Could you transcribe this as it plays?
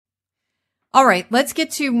All right, let's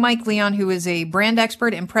get to Mike Leon, who is a brand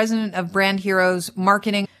expert and president of Brand Heroes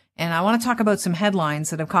Marketing. And I want to talk about some headlines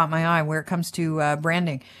that have caught my eye where it comes to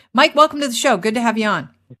branding. Mike, welcome to the show. Good to have you on.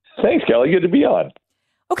 Thanks, Kelly. Good to be on.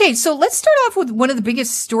 Okay, so let's start off with one of the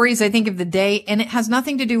biggest stories, I think, of the day. And it has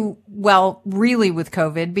nothing to do, well, really with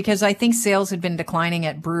COVID, because I think sales had been declining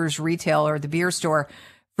at Brewers Retail or the beer store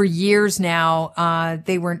for years now.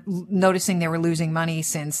 They were noticing they were losing money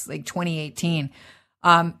since like 2018.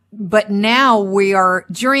 But now we are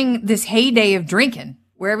during this heyday of drinking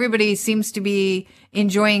where everybody seems to be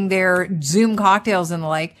enjoying their Zoom cocktails and the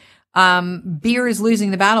like. Beer is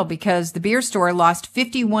losing the battle because the beer store lost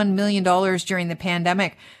 $51 million during the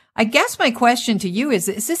pandemic. I guess my question to you is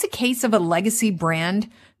this a case of a legacy brand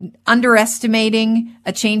underestimating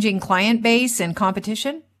a changing client base and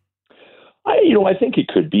competition? I think it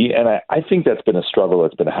could be, and I think that's been a struggle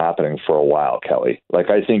that's been happening for a while, Kelly. Like,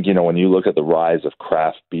 I think, when you look at the rise of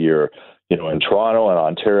craft beer, in Toronto and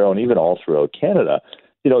Ontario and even all throughout Canada,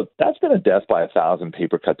 that's been a death by 1,000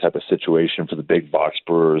 paper cut type of situation for the big box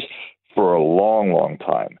brewers for a long, long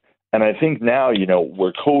time. And I think now,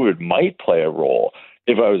 where COVID might play a role,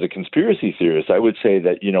 if I was a conspiracy theorist, I would say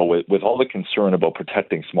that, with all the concern about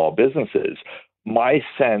protecting small businesses, my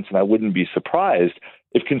sense, and I wouldn't be surprised,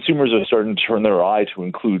 if consumers are starting to turn their eye to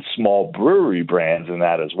include small brewery brands in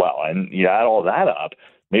that as well. And you add all that up,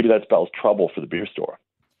 maybe that spells trouble for the beer store.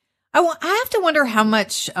 I have to wonder how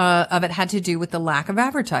much of it had to do with the lack of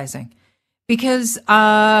advertising, because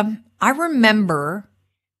I remember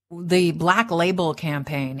the Black Label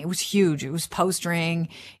campaign. It was huge. It was postering.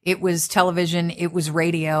 It was television. It was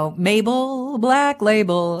radio. Mabel Black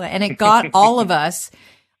Label. And it got all of us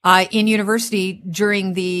in university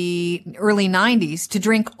during the early 90s to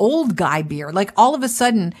drink old guy beer. Like, all of a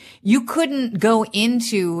sudden you couldn't go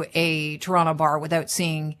into a Toronto bar without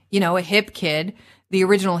seeing, a hip kid, the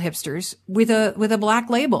original hipsters, with a Black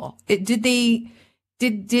Label. Did the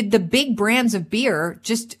big brands of beer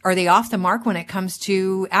are they off the mark when it comes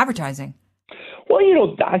to advertising?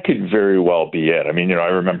 Well, that could very well be it. I mean, I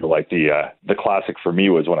remember like the classic for me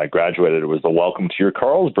was when I graduated, it was the Welcome to Your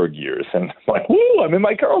Carlsberg years. And I'm like, woo, I'm in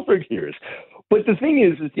my Carlsberg years. But the thing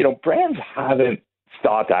is, brands haven't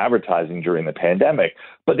stopped advertising during the pandemic,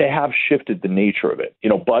 but they have shifted the nature of it.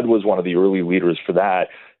 Bud was one of the early leaders for that,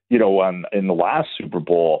 in the last Super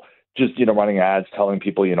Bowl, just, running ads, telling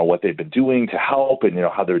people, what they've been doing to help and,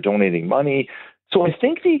 how they're donating money. So I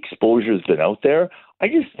think the exposure has been out there. I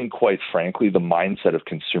just think, quite frankly, the mindset of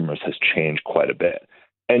consumers has changed quite a bit.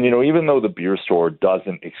 And, even though the beer store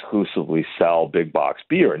doesn't exclusively sell big box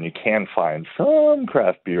beer, and you can find some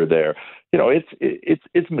craft beer there,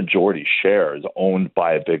 its majority share is owned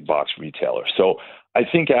by a big box retailer. So I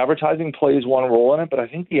think advertising plays one role in it, but I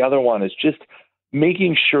think the other one is just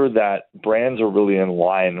making sure that brands are really in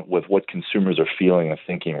line with what consumers are feeling and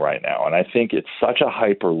thinking right now. And I think it's such a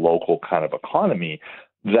hyper-local kind of economy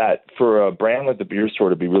that for a brand like the beer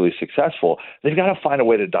store to be really successful, they've got to find a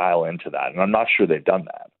way to dial into that. And I'm not sure they've done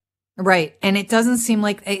that. Right. And it doesn't seem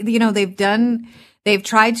like, the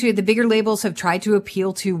bigger labels have tried to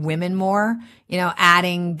appeal to women more,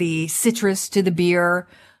 adding the citrus to the beer.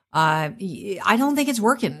 I don't think it's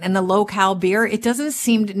working. And the low-cal beer,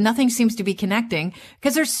 nothing seems to be connecting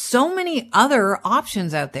because there's so many other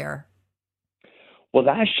options out there. Well,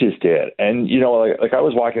 that's just it. And, like I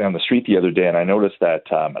was walking down the street the other day and I noticed that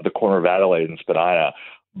at the corner of Adelaide and Spadina,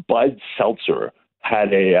 Bud Seltzer had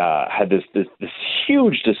this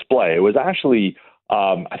huge display. It was actually,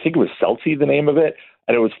 I think it was Seltzy, the name of it.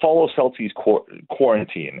 And it was Follow Seltzy's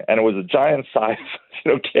Quarantine. And it was a giant size,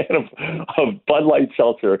 can of Bud Light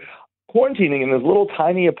Seltzer quarantining in this little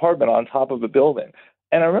tiny apartment on top of a building.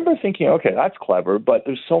 And I remember thinking, okay, that's clever, but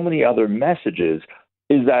there's so many other messages.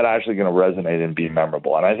 Is that actually going to resonate and be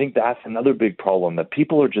memorable? And I think that's another big problem, that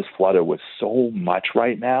people are just flooded with so much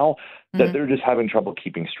right now that they're just having trouble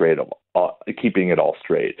keeping it all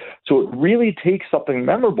straight. So it really takes something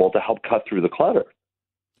memorable to help cut through the clutter.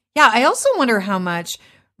 Yeah, I also wonder how much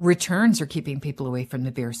returns are keeping people away from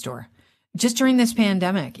the beer store. Just during this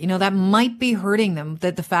pandemic, that might be hurting them,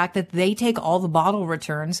 that the fact that they take all the bottle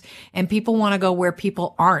returns and people want to go where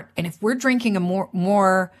people aren't. And if we're drinking a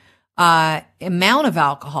more amount of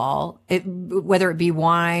alcohol, whether it be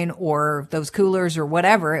wine or those coolers or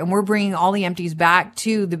whatever, and we're bringing all the empties back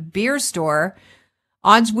to the beer store,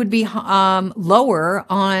 odds would be lower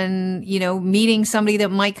on, meeting somebody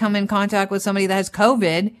that might come in contact with somebody that has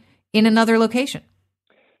COVID in another location.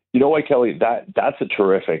 You know what, Kelly, that's a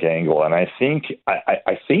terrific angle. And I think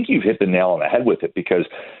you've hit the nail on the head with it because,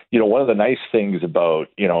 one of the nice things about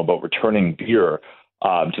returning beer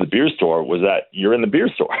to the beer store was that you're in the beer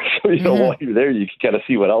store. So, while you're there, you can kind of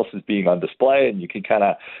see what else is being on display, and you can kind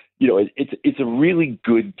of, it's a really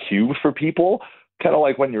good cue for people. Kind of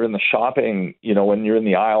like when you're in the shopping, when you're in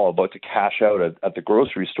the aisle about to cash out at the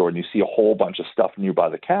grocery store and you see a whole bunch of stuff and you buy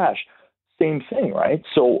the cash, same thing, right?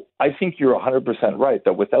 So I think you're 100% right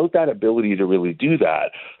that without that ability to really do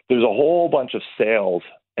that, there's a whole bunch of sales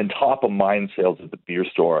and top of mind sales at the beer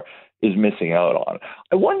store is missing out on.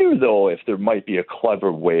 I wonder, though, if there might be a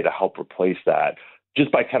clever way to help replace that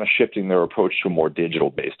just by kind of shifting their approach to a more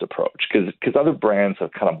digital-based approach, because other brands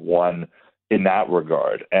have kind of won in that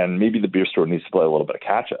regard, and maybe the beer store needs to play a little bit of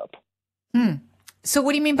catch-up. So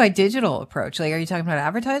what do you mean by digital approach? Like, are you talking about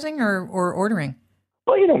advertising or ordering?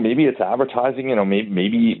 Well, maybe it's advertising,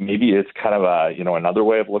 maybe it's kind of another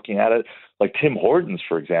way of looking at it. Like Tim Hortons,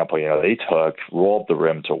 for example, they rolled the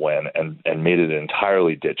rim to win and made it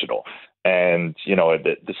entirely digital. And,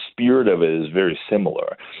 the spirit of it is very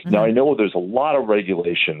similar. Mm-hmm. Now, I know there's a lot of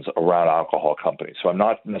regulations around alcohol companies, so I'm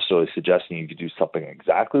not necessarily suggesting you could do something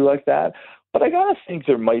exactly like that, but I got to think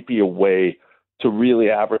there might be a way to really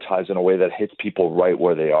advertise in a way that hits people right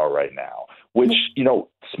where they are right now, which,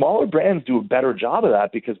 smaller brands do a better job of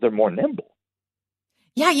that because they're more nimble.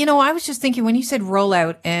 Yeah, I was just thinking when you said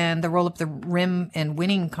rollout and the roll up the rim and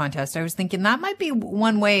winning contest, I was thinking that might be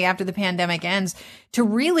one way after the pandemic ends to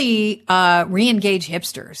really re-engage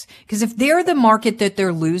hipsters. Because if they're the market that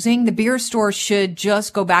they're losing, the beer store should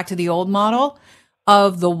just go back to the old model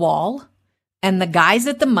of the wall and the guys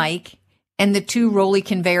at the mic and the two rolly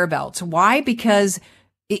conveyor belts. Why? Because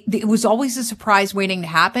it was always a surprise waiting to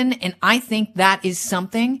happen. And I think that is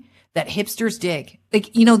something that hipsters dig.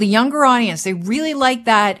 Like, the younger audience, they really like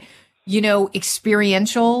that,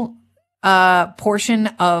 experiential portion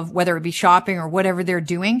of whether it be shopping or whatever they're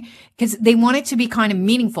doing, because they want it to be kind of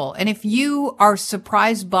meaningful. And if you are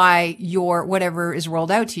surprised by your whatever is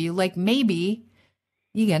rolled out to you, like maybe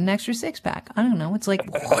you get an extra 6-pack. I don't know. It's like,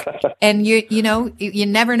 and you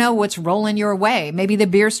never know what's rolling your way. Maybe the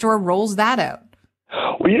beer store rolls that out.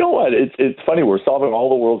 Well, you know what? It's funny. We're solving all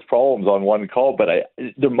the world's problems on one call, but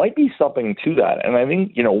there might be something to that. And I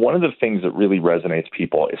think, one of the things that really resonates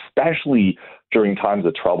people, especially during times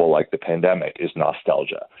of trouble like the pandemic, is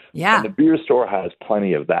nostalgia. Yeah. And the beer store has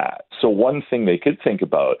plenty of that. So one thing they could think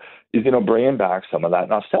about is, bringing back some of that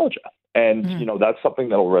nostalgia. And, that's something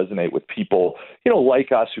that'll resonate with people,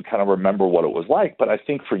 like us who kind of remember what it was like. But I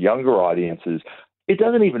think for younger audiences, it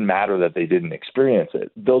doesn't even matter that they didn't experience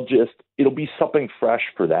it. It'll be something fresh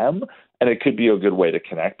for them, and it could be a good way to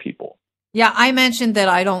connect people. Yeah, I mentioned that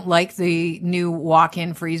I don't like the new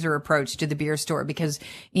walk-in freezer approach to the beer store because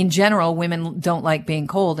in general, women don't like being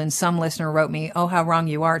cold. And some listener wrote me, "Oh, how wrong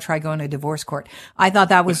you are. Try going to divorce court." I thought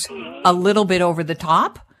that was a little bit over the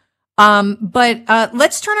top. But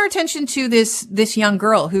let's turn our attention to this young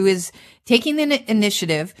girl who is taking the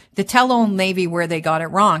initiative to tell Old Navy where they got it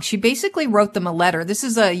wrong. She basically wrote them a letter. This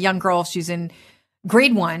is a young girl. She's in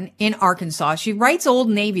grade 1 in Arkansas. She writes Old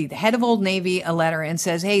Navy, the head of Old Navy, a letter and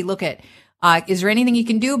says, "Hey, look is there anything you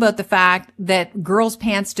can do about the fact that girls'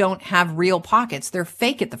 pants don't have real pockets? They're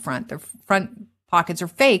fake at the front. Their front pockets are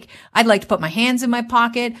fake. I'd like to put my hands in my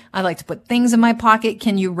pocket. I'd like to put things in my pocket.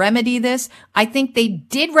 Can you remedy this?" I think they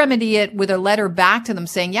did remedy it with a letter back to them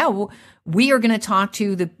saying, "Yeah, well, we are going to talk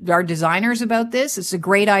to our designers about this. It's a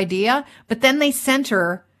great idea." But then they sent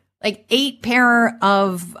her like 8 pair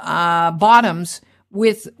of bottoms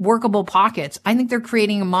with workable pockets. I think they're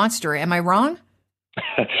creating a monster. Am I wrong?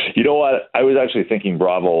 You know what? I was actually thinking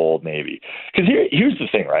bravo Old Navy. Because here's the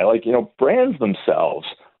thing, right? Like, brands themselves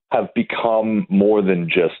have become more than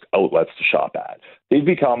just outlets to shop at. They've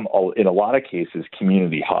become, in a lot of cases,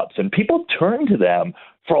 community hubs. And people turn to them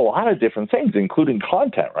for a lot of different things, including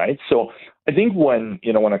content, right? So I think when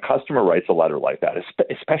a customer writes a letter like that,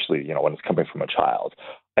 especially, when it's coming from a child,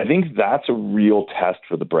 I think that's a real test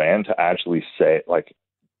for the brand to actually say, like,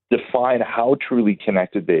 define how truly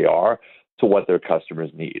connected they are to what their customers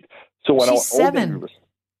need. So when she's 7.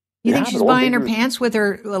 You think she's buying her pants with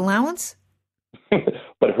her allowance?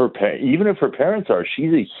 But even if her parents are,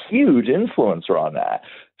 she's a huge influencer on that.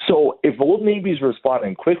 So if Old Navy's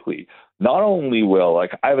responding quickly, not only will, I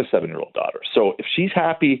have a 7-year-old daughter, so if she's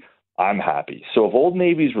happy, I'm happy. So if Old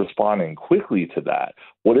Navy's responding quickly to that,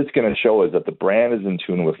 what it's going to show is that the brand is in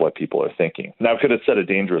tune with what people are thinking. Now, could it set a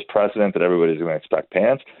dangerous precedent that everybody's going to expect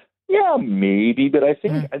pants? Yeah, maybe, but I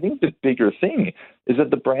think the bigger thing is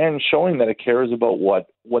that the brand showing that it cares about what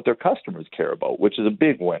their customers care about, which is a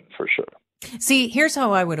big win for sure. See, here's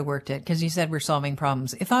how I would have worked it, because you said we're solving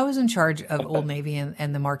problems. If I was in charge of Old Navy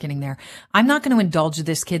and the marketing there, I'm not going to indulge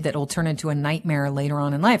this kid that will turn into a nightmare later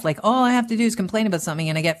on in life. Like, all I have to do is complain about something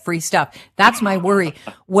and I get free stuff. That's my worry.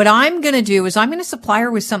 What I'm going to do is I'm going to supply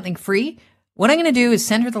her with something free. What I'm going to do is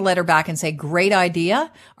send her the letter back and say, great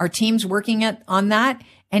idea. Our team's working on that.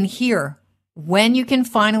 And here, when you can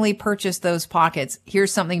finally purchase those pockets,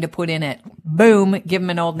 here's something to put in it. Boom, give them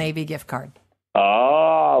an Old Navy gift card.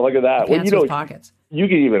 Ah, look at that. Pants with pockets. You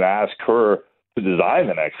could even ask her to design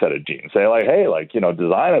the next set of jeans. Say like, hey, like,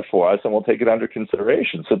 design it for us and we'll take it under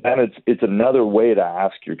consideration. So then it's another way to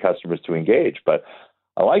ask your customers to engage. But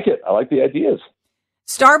I like it. I like the ideas.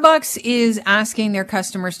 Starbucks is asking their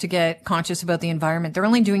customers to get conscious about the environment. They're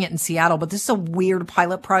only doing it in Seattle, but this is a weird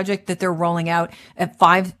pilot project that they're rolling out at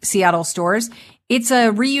 5 Seattle stores. It's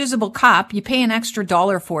a reusable cup. You pay an extra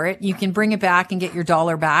 $1 for it. You can bring it back and get your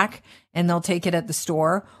 $1 back, and they'll take it at the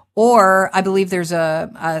store. Or I believe there's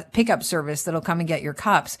a pickup service that'll come and get your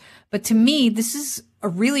cups. But to me, this is a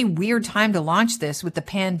really weird time to launch this with the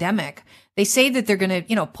pandemic. They say that they're going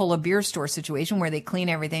to, pull a beer store situation where they clean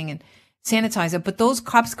everything and sanitize it, but those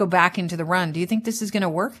cups go back into the run. Do you think this is going to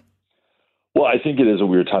work? Well, I think it is a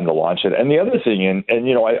weird time to launch it. And the other thing, and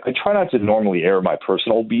I try not to normally air my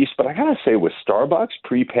personal beast, but I got to say with Starbucks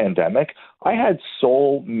pre-pandemic, I had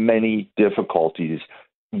so many difficulties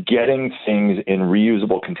getting things in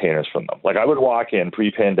reusable containers from them. Like I would walk in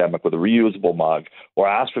pre-pandemic with a reusable mug or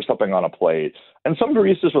ask for something on a plate, and some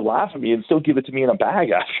baristas would laugh at me and still give it to me in a bag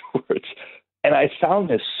afterwards. And I found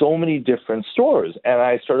this so many different stores, and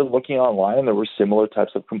I started looking online, and there were similar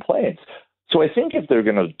types of complaints. So I think if they're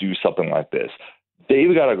going to do something like this,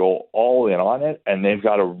 they've got to go all in on it, and they've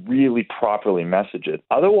got to really properly message it.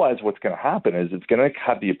 Otherwise, what's going to happen is it's going to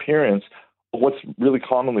have the appearance of what's really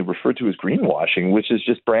commonly referred to as greenwashing, which is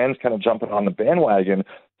just brands kind of jumping on the bandwagon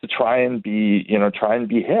to try and be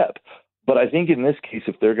hip. But I think in this case,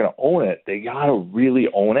 if they're going to own it, they got to really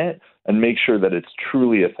own it and make sure that it's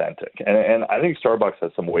truly authentic. And I think Starbucks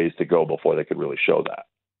has some ways to go before they could really show that.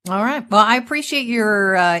 All right. Well, I appreciate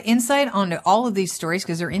your insight on all of these stories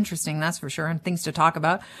because they're interesting, that's for sure, and things to talk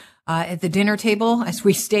about at the dinner table as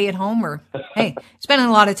we stay at home or, hey, spending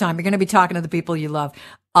a lot of time. You're going to be talking to the people you love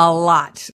a lot.